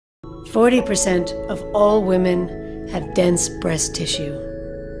40% of all women have dense breast tissue.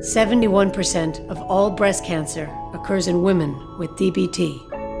 71% of all breast cancer occurs in women with DBT.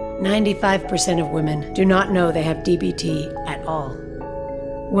 95% of women do not know they have DBT at all.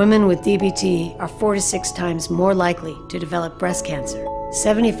 Women with DBT are 4 to 6 times more likely to develop breast cancer.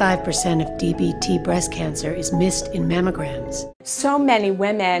 75% of DBT breast cancer is missed in mammograms. So many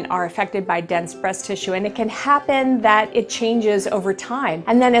women are affected by dense breast tissue, and it can happen that it changes over time.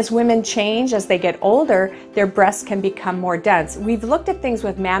 And then as women change, as they get older, their breasts can become more dense. We've looked at things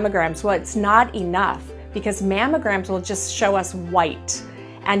with mammograms. Well, it's not enough because mammograms will just show us white.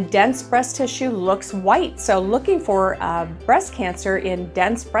 And dense breast tissue looks white. So looking for breast cancer in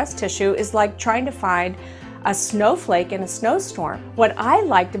dense breast tissue is like trying to find a snowflake in a snowstorm. What I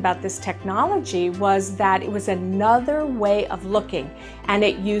liked about this technology was that it was another way of looking, and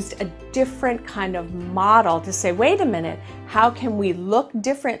it used a different kind of model to say, wait a minute, how can we look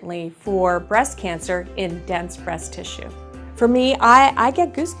differently for breast cancer in dense breast tissue? For me, I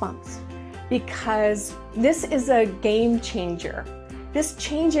get goosebumps because this is a game changer. This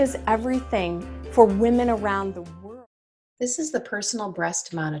changes everything for women around the world. This is the personal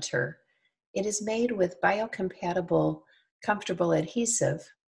breast monitor. It is made with biocompatible, comfortable adhesive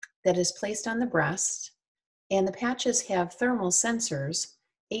that is placed on the breast, and the patches have thermal sensors,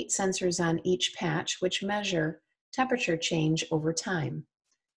 8 sensors on each patch, which measure temperature change over time.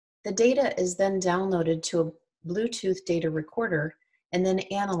 The data is then downloaded to a Bluetooth data recorder and then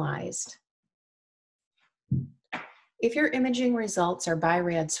analyzed. If your imaging results are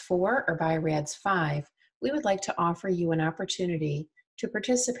BI-RADS 4 or BI-RADS 5, we would like to offer you an opportunity to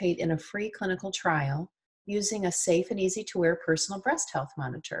participate in a free clinical trial using a safe and easy to wear personal breast health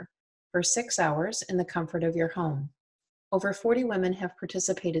monitor for 6 hours in the comfort of your home. Over 40 women have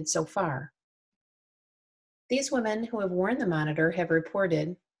participated so far. These women who have worn the monitor have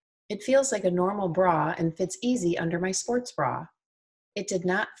reported, "It feels like a normal bra and fits easy under my sports bra. It did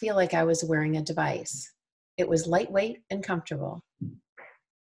not feel like I was wearing a device. It was lightweight and comfortable."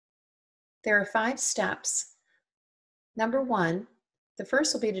 There are 5 steps. Number 1, the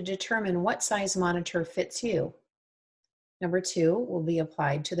first will be to determine what size monitor fits you. Number 2 will be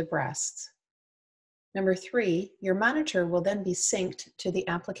applied to the breasts. Number 3, your monitor will then be synced to the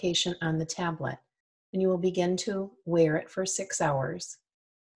application on the tablet, and you will begin to wear it for 6 hours.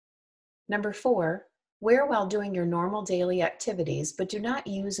 Number 4, wear while doing your normal daily activities, but do not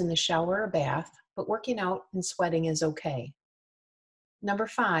use in the shower or bath, but working out and sweating is okay. Number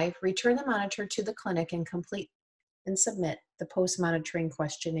 5, return the monitor to the clinic and complete and submit the post-monitoring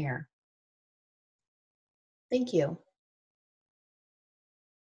questionnaire. Thank you.